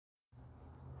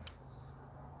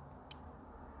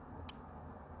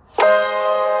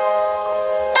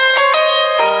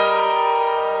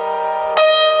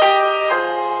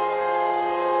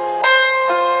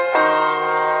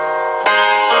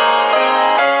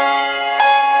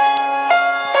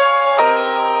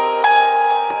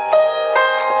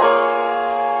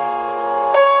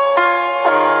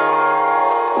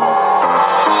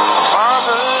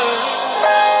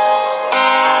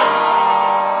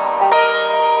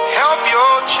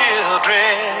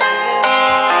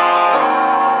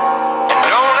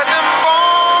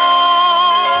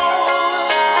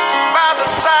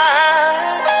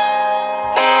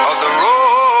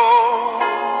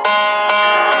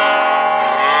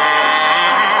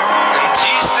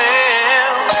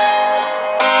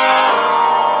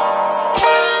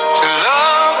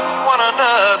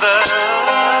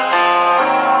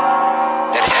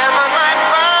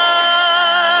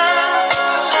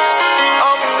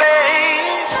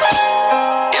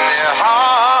In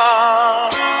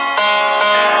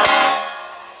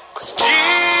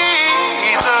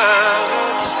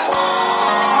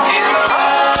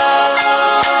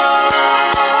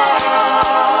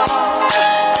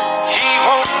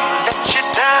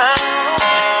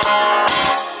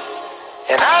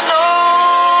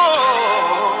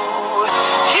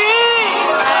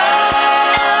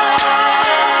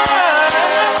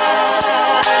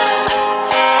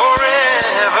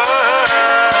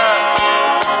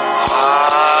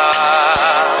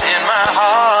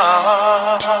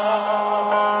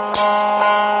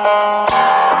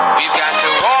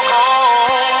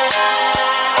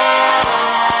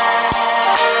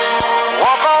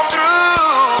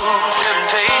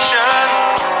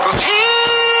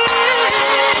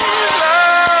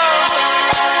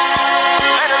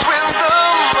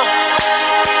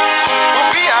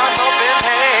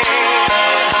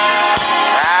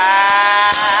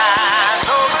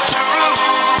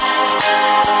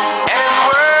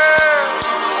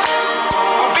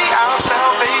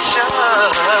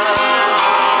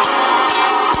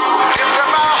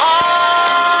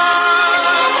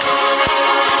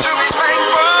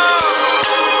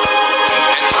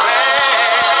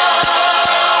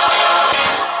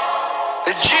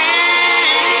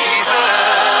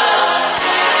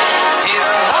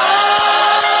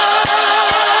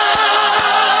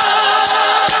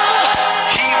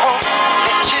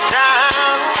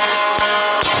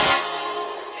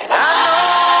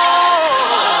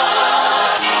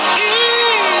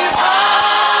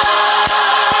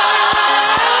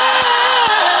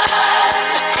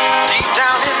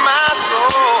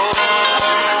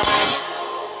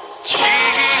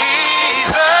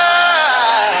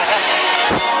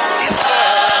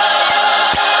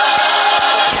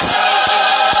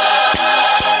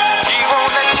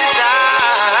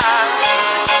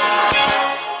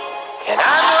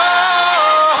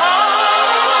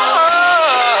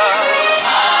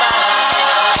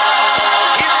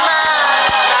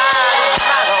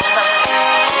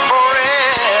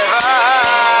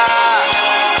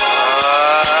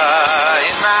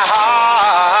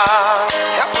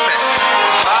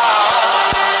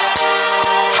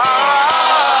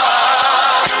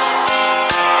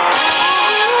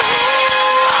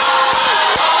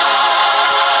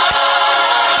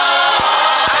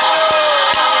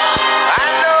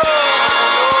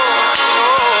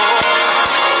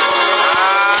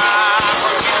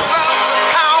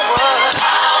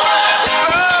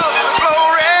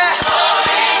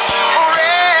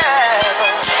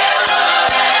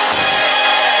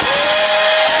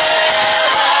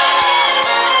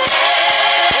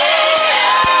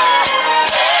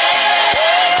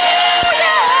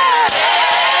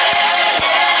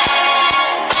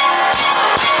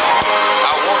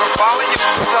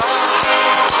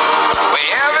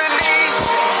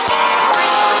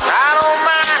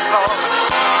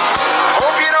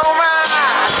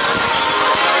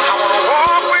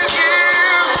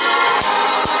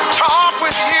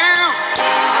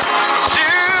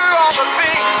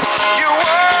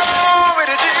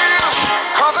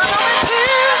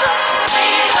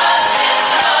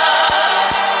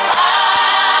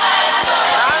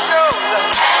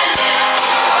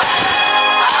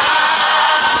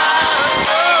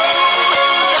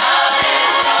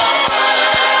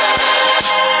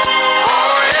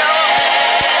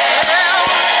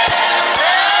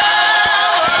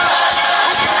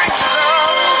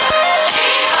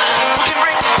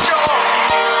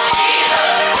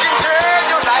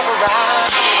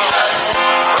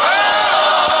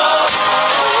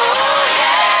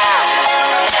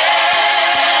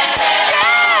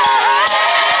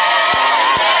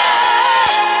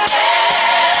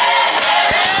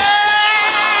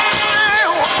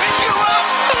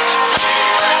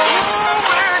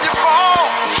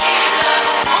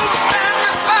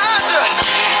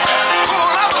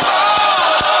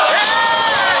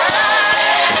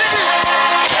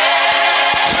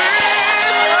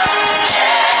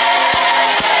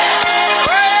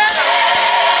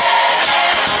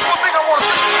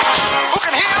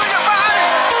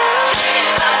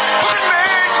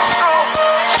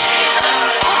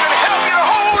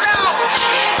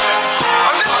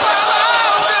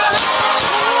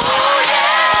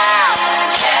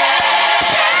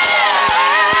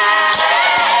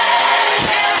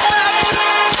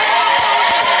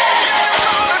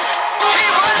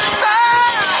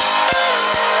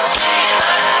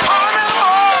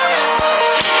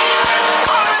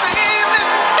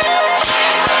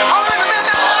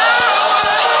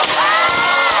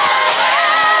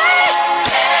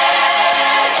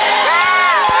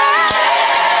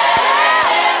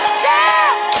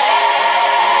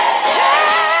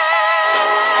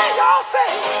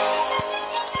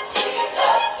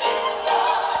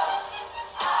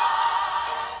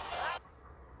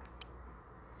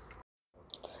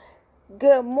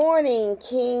morning,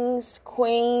 kings,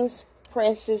 queens,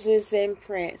 princesses, and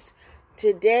prince.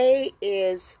 Today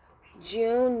is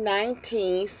June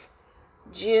 19th,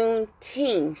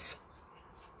 Juneteenth,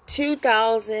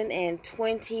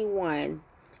 2021,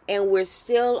 and we're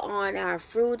still on our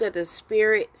Fruit of the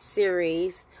Spirit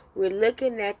series. We're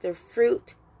looking at the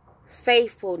fruit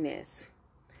faithfulness.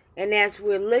 And as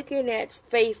we're looking at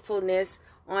faithfulness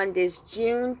on this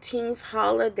Juneteenth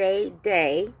holiday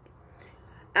day,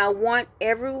 I want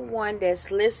everyone that's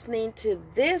listening to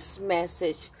this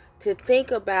message to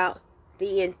think about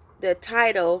the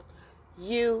title,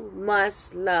 You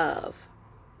Must Love.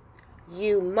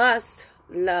 You must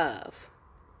love.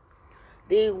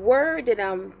 The word that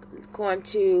I'm going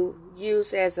to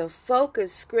use as a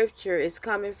focus scripture is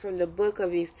coming from the book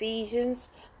of Ephesians,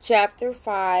 chapter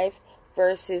 5,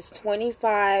 verses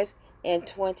 25 and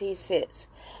 26.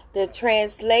 The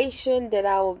translation that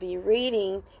I will be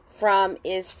reading from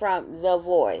is from The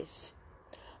Voice.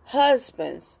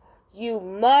 Husbands, you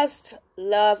must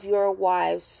love your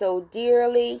wives so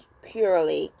dearly,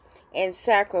 purely, and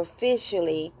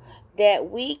sacrificially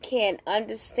that we can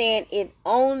understand it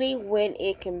only when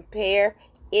we compare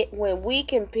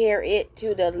it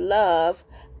to the love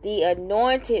the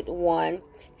Anointed One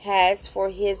has for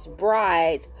his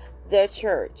bride, the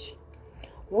church.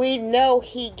 We know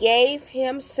he gave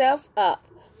himself up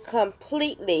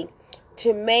completely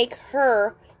to make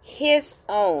her his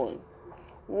own,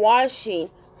 washing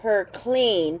her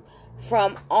clean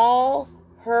from all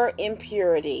her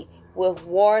impurity with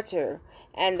water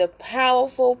and the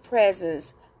powerful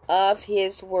presence of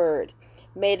his word.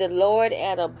 May the Lord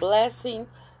add a blessing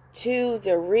to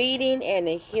the reading and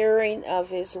the hearing of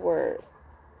his word.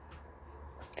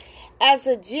 As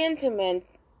a gentleman,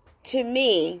 to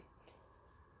me,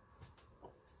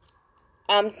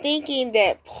 I'm thinking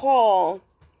that Paul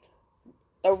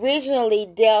originally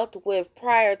dealt with,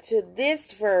 prior to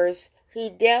this verse, he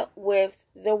dealt with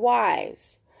the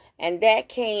wives. And that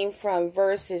came from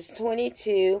verses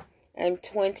 22 and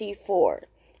 24.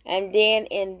 And then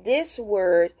in this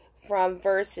word, from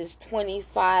verses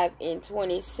 25 and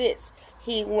 26,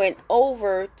 he went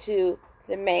over to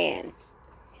the man.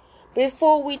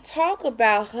 Before we talk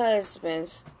about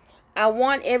husbands, I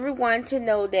want everyone to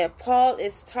know that Paul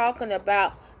is talking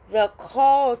about the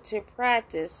call to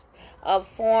practice a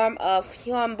form of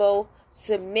humble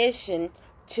submission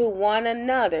to one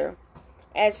another,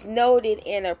 as noted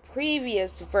in a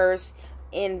previous verse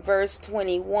in verse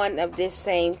 21 of this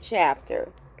same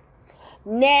chapter.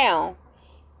 Now,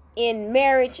 in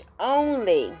marriage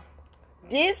only,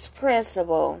 this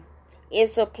principle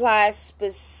is applied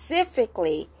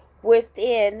specifically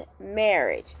within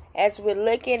marriage, as we're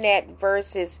looking at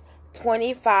verses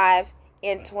 25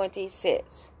 and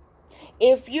 26.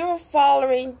 If you're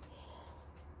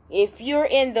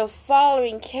in the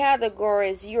following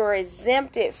categories, you're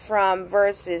exempted from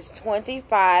verses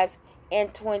 25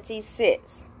 and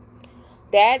 26.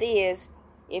 That is,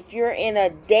 if you're in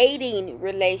a dating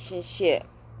relationship,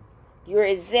 you're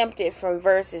exempted from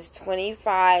verses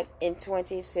 25 and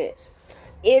 26.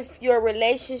 If your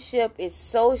relationship is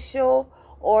social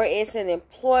or it's an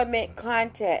employment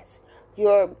context,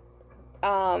 you're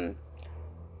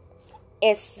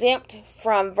exempt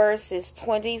from verses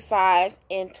 25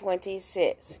 and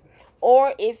 26.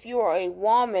 Or if you are a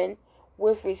woman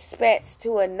with respects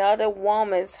to another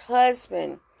woman's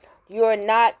husband, you're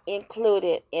not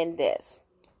included in this.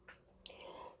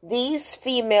 These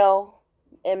female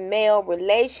and male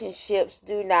relationships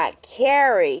do not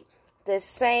carry the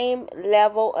same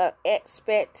level of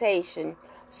expectation,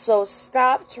 so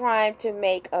stop trying to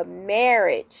make a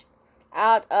marriage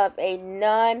out of a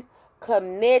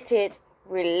non-committed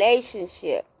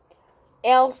relationship.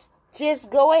 Else, just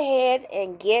go ahead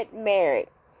and get married.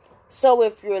 So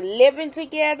if you're living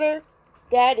together,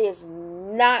 that is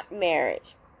not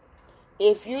marriage.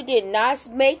 If you did not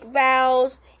make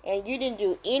vows and you didn't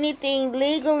do anything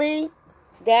legally,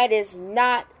 that is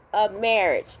not a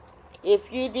marriage.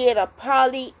 If you did a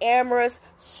polyamorous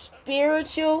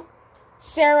spiritual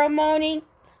ceremony,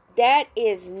 that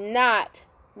is not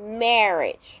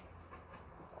marriage.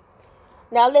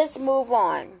 Now let's move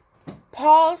on.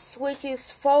 Paul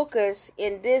switches focus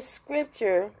in this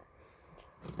scripture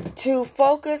to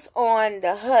focus on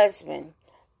the husband,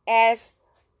 as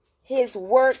his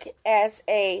work as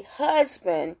a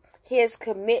husband, his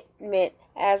commitment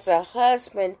as a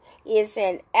husband is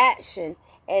an action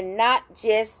and not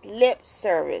just lip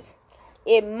service.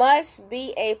 It must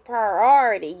be a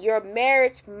priority. Your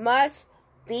marriage must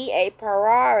be a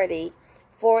priority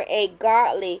for a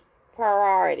godly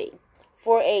priority.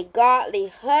 For a godly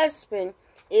husband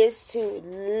is to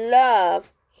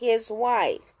love his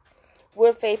wife.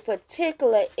 with a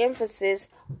particular emphasis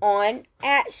on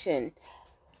action.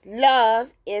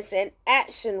 Love is an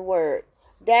action word.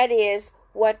 That is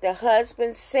what the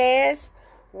husband says,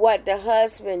 what the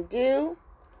husband do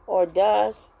or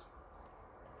does.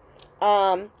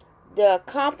 The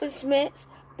accomplishments,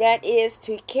 that is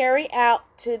to carry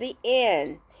out to the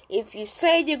end. If you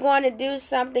say you're going to do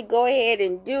something, go ahead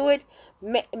and do it.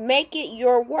 Make it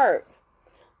your work.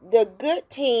 A good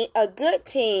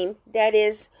team, that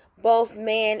is both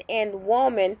man and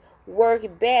woman,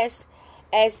 work best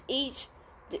as each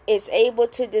is able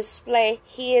to display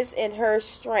his and her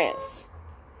strengths.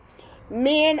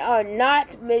 Men are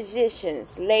not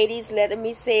magicians. Ladies, let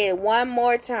me say it one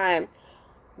more time.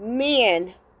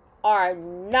 Men are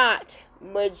not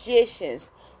magicians.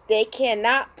 They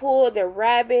cannot pull the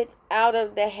rabbit out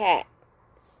of the hat.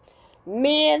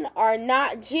 Men are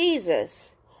not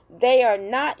Jesus. They are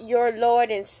not your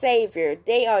Lord and Savior.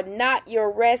 They are not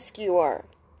your rescuer.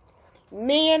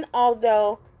 Men,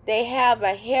 although they have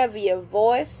a heavier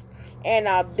voice and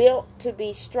are built to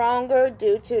be stronger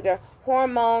due to the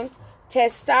hormone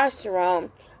testosterone,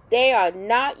 they are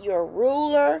not your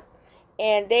ruler,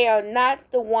 and they are not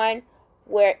the one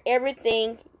where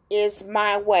everything is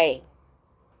my way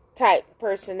type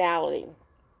personality.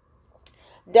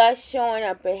 Thus showing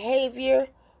a behavior,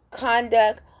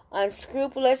 conduct,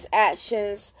 unscrupulous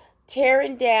actions,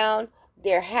 tearing down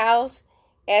their house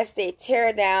as they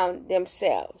tear down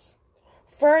themselves.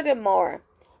 Furthermore,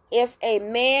 if a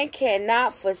man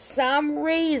cannot for some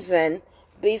reason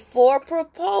before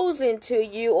proposing to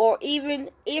you, or even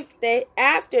if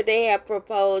after they have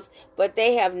proposed but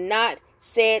they have not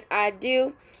said I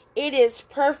do, it is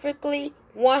perfectly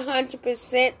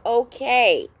 100%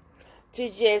 okay to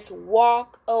just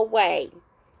walk away.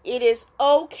 It is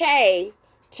okay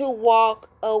to walk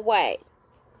away.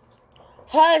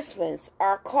 Husbands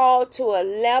are called to a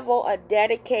level of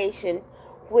dedication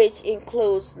which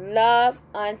includes love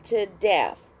unto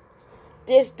death.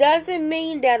 This doesn't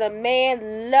mean that a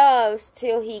man loves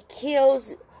till he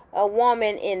kills a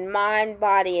woman in mind,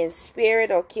 body, and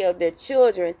spirit, or kill their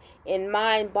children in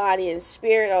mind, body, and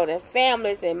spirit, or their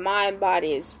families in mind,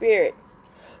 body, and spirit.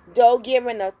 Though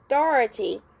given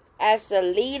authority as the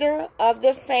leader of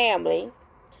the family,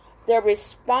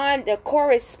 the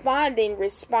corresponding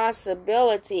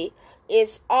responsibility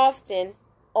is often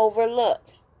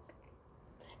overlooked.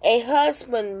 A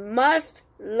husband must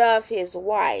love his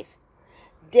wife,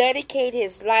 dedicate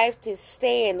his life to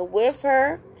stand with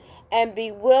her, and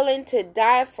be willing to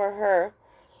die for her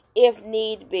if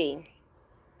need be.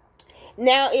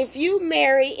 Now, if you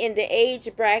marry in the age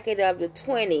bracket of the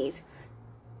 20s,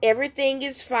 everything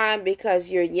is fine because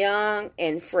you're young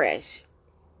and fresh.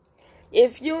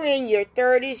 If you're in your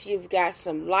 30s, you've got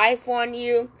some life on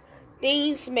you.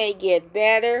 Things may get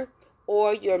better,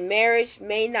 or your marriage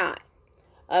may not.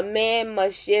 A man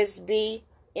must just be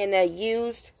in a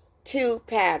used to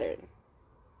pattern.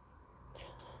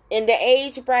 In the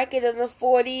age bracket of the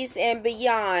 40s and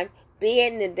beyond,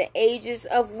 being in the ages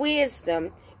of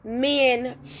wisdom,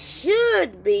 men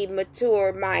should be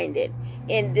mature-minded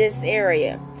in this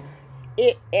area.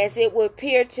 It would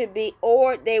appear to be,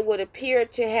 or they would appear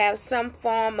to have some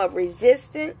form of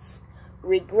resistance,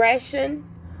 regression,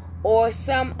 or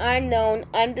some unknown,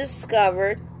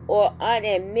 undiscovered, or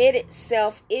unadmitted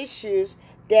self-issues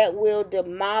that will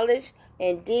demolish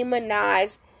and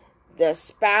demonize the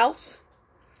spouse,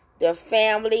 the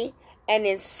family, and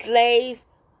enslave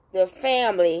the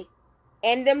family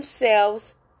and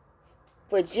themselves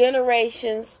for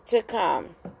generations to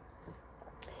come.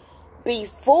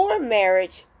 Before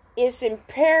marriage, it's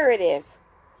imperative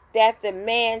that the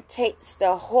man takes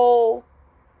the whole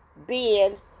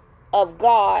being of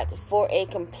God for a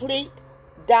complete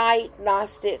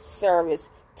diagnostic service.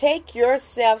 Take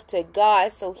yourself to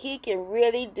God so He can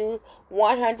really do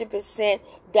 100%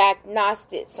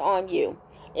 diagnostics on you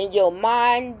in your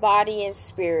mind, body, and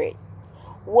spirit.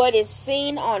 What is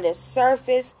seen on the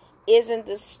surface isn't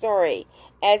the story,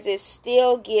 as it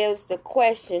still gives the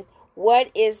question,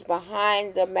 what is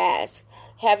behind the mask?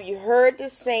 Have you heard the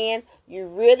saying, you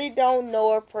really don't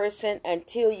know a person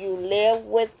until you live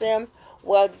with them?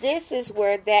 Well, this is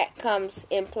where that comes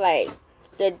in play.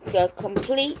 The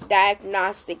complete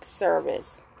diagnostic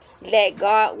service. Let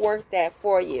God work that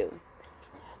for you.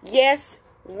 Yes,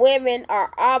 women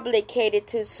are obligated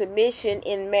to submission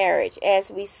in marriage, as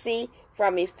we see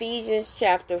from Ephesians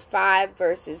chapter 5,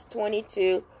 verses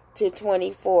 22 to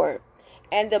 24.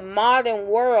 And the modern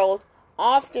world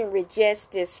often rejects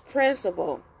this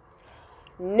principle.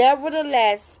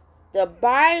 Nevertheless, the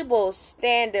Bible's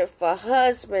standard for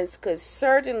husbands could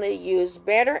certainly use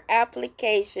better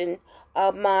application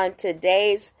among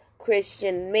today's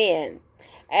Christian men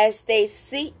as they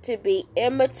seek to be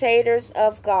imitators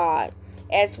of God,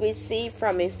 as we see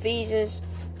from Ephesians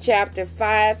chapter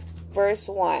 5, verse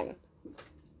 1.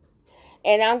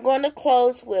 And I'm going to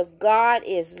close with God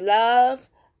is love,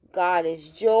 God is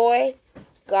joy,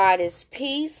 God is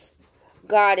peace,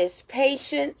 God is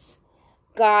patience,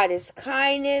 God is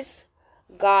kindness,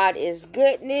 God is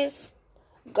goodness,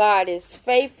 God is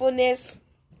faithfulness,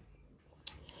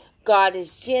 God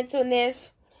is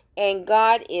gentleness, and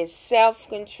God is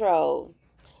self-control.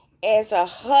 As a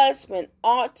husband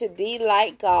ought to be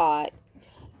like God,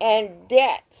 and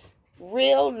that's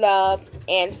real love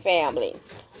and family.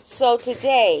 So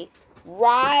today,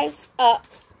 rise up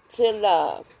to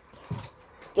love.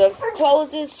 The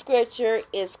closing scripture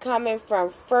is coming from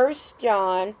 1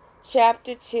 John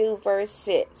chapter 2, verse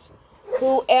 6.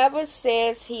 Whoever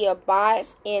says he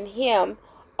abides in him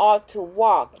ought to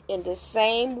walk in the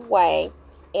same way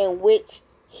in which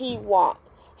he walked.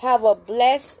 Have a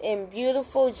blessed and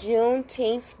beautiful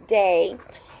Juneteenth day.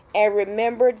 And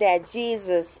remember that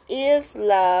Jesus is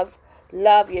love.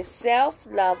 Love yourself,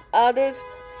 love others,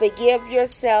 forgive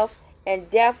yourself, and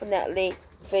definitely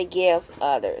forgive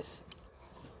others.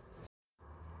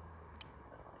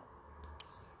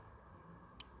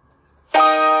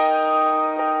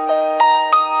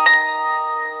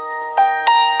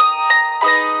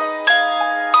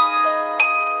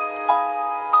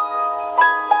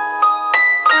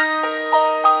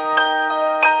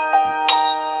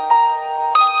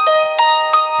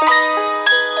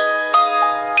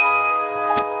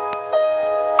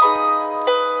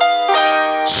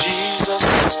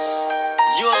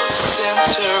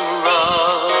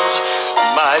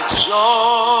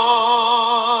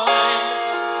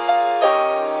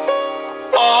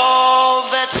 All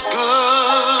that's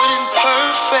good and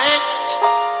perfect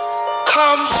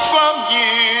comes from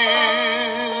you.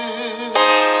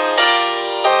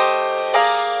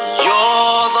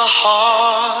 You're the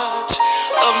heart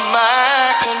of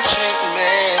my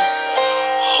contentment,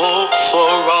 hope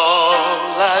for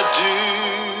all I do.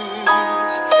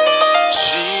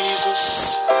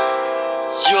 Jesus,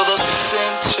 you're the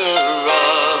center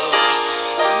of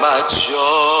my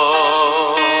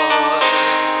joy.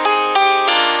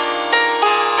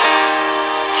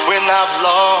 When I've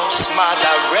lost my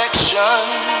direction,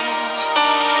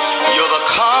 you're the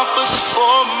compass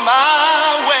for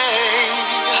my way.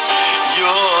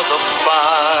 You're the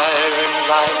fire and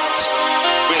light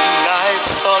when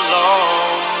nights are